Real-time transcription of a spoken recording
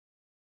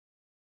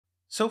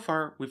So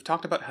far, we've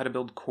talked about how to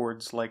build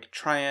chords like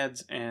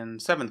triads and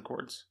seventh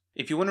chords.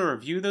 If you want to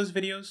review those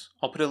videos,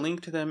 I'll put a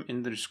link to them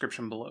in the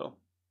description below.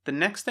 The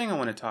next thing I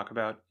want to talk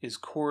about is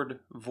chord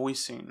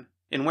voicing.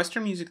 In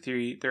Western music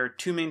theory, there are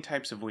two main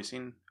types of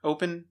voicing,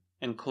 open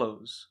and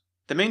close.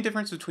 The main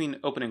difference between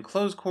open and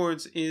closed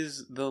chords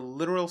is the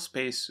literal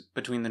space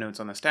between the notes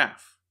on the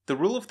staff. The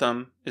rule of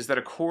thumb is that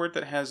a chord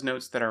that has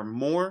notes that are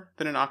more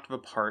than an octave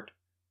apart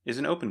is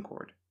an open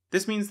chord.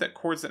 This means that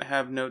chords that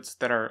have notes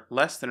that are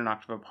less than an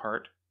octave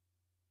apart,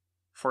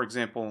 for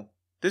example,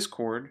 this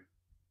chord,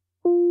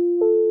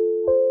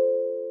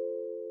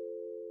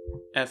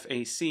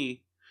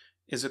 FAC,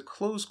 is a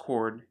closed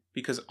chord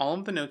because all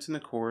of the notes in the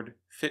chord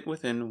fit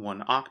within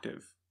one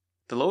octave.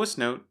 The lowest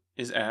note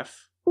is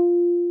F,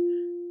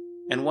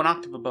 and one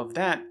octave above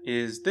that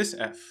is this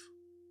F.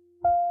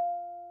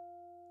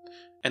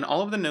 And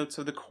all of the notes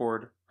of the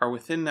chord are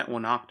within that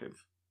one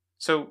octave.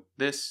 So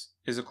this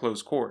is a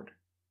closed chord.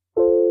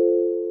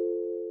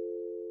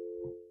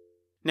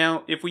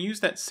 Now, if we use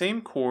that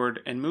same chord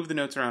and move the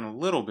notes around a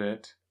little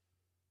bit,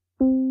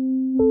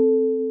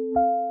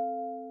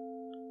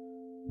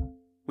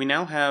 we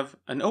now have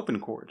an open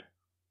chord.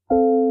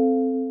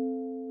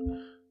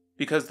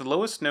 Because the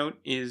lowest note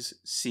is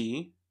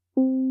C,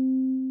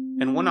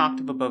 and one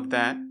octave above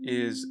that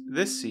is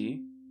this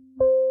C,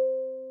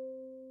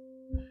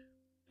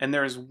 and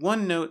there is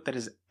one note that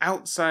is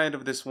outside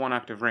of this one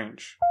octave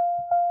range.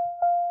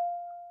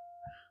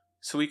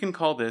 So we can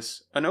call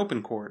this an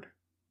open chord.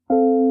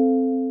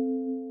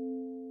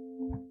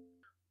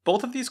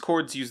 Both of these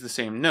chords use the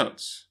same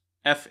notes,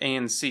 F, A,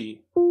 and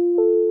C.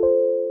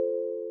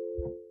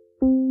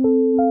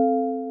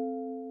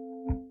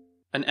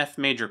 An F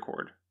major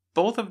chord.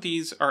 Both of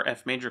these are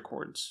F major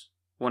chords.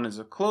 One is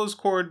a closed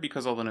chord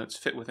because all the notes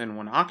fit within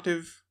one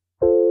octave,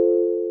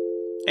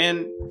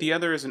 and the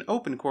other is an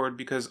open chord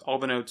because all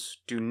the notes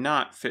do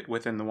not fit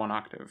within the one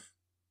octave.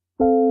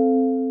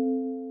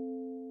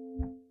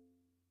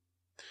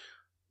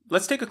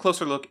 Let's take a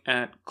closer look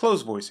at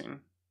closed voicing.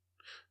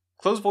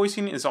 Closed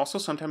voicing is also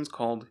sometimes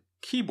called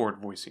keyboard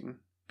voicing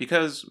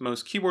because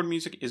most keyboard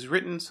music is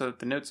written so that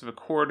the notes of a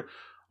chord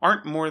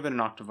aren't more than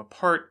an octave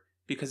apart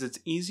because it's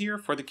easier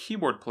for the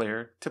keyboard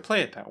player to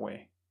play it that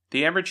way.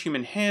 The average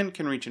human hand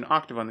can reach an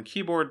octave on the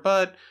keyboard,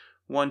 but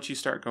once you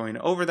start going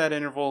over that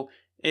interval,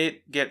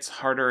 it gets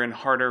harder and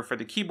harder for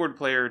the keyboard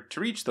player to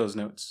reach those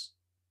notes.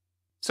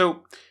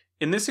 So,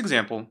 in this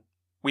example,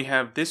 we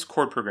have this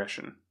chord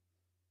progression.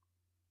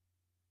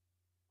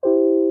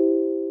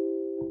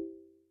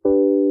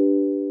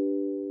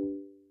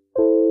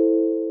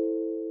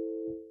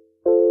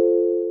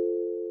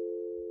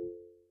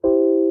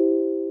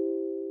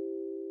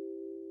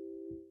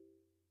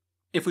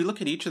 If we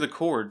look at each of the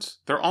chords,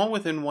 they're all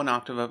within one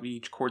octave of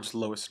each chord's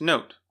lowest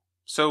note.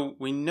 So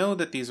we know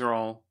that these are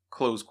all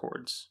closed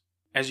chords.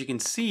 As you can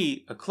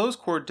see, a closed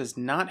chord does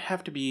not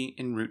have to be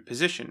in root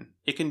position.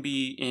 It can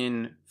be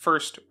in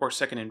first or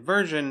second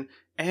inversion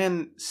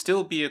and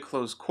still be a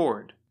closed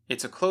chord.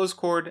 It's a closed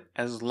chord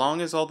as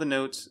long as all the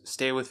notes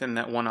stay within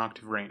that one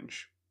octave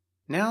range.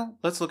 Now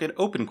let's look at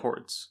open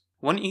chords.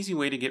 One easy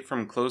way to get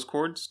from closed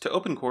chords to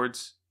open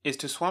chords is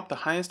to swap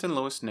the highest and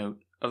lowest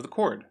note of the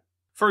chord.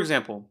 For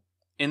example,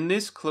 in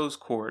this closed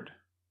chord,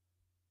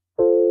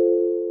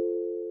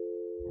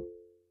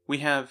 we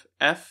have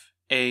F,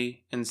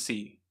 A, and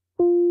C.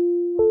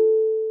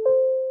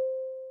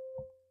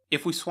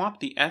 If we swap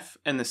the F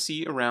and the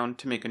C around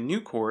to make a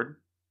new chord,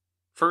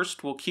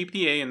 first we'll keep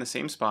the A in the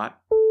same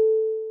spot.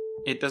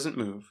 It doesn't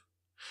move.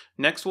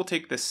 Next we'll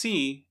take the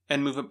C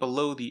and move it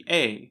below the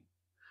A.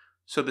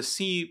 So the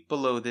C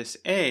below this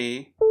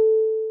A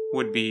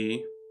would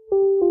be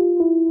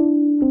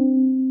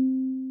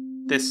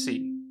this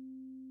C.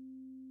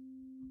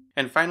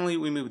 And finally,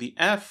 we move the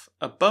F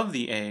above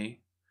the A,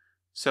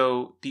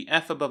 so the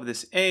F above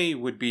this A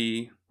would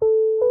be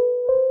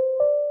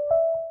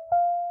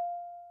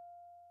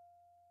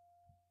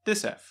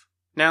this F.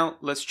 Now,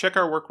 let's check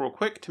our work real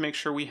quick to make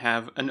sure we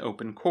have an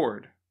open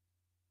chord.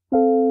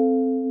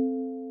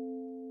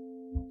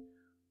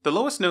 The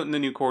lowest note in the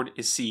new chord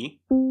is C,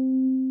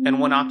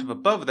 and one octave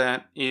above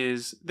that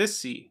is this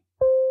C.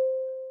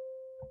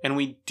 And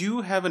we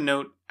do have a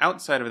note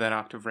outside of that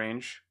octave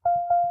range,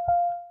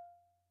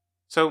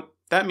 so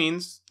that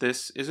means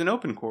this is an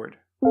open chord.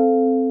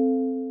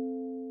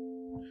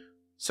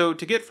 So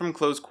to get from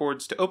closed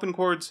chords to open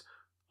chords,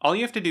 all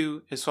you have to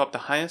do is swap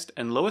the highest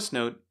and lowest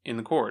note in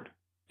the chord.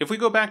 If we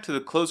go back to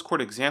the closed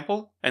chord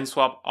example and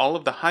swap all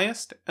of the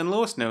highest and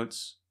lowest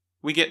notes,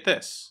 we get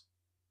this.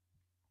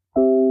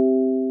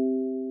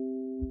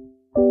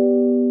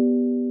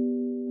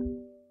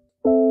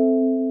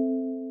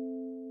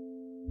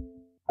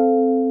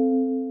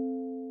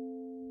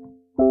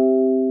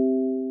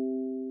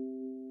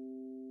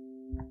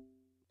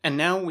 And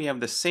now we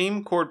have the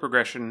same chord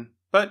progression,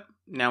 but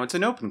now it's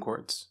in open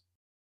chords.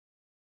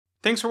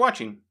 Thanks for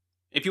watching.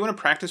 If you want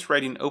to practice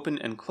writing open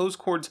and closed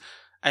chords,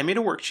 I made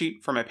a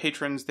worksheet for my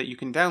patrons that you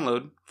can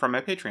download from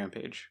my Patreon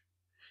page.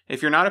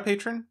 If you're not a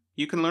patron,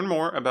 you can learn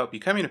more about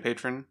becoming a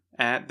patron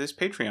at this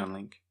Patreon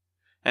link.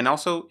 and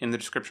also in the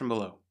description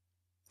below.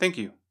 Thank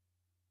you.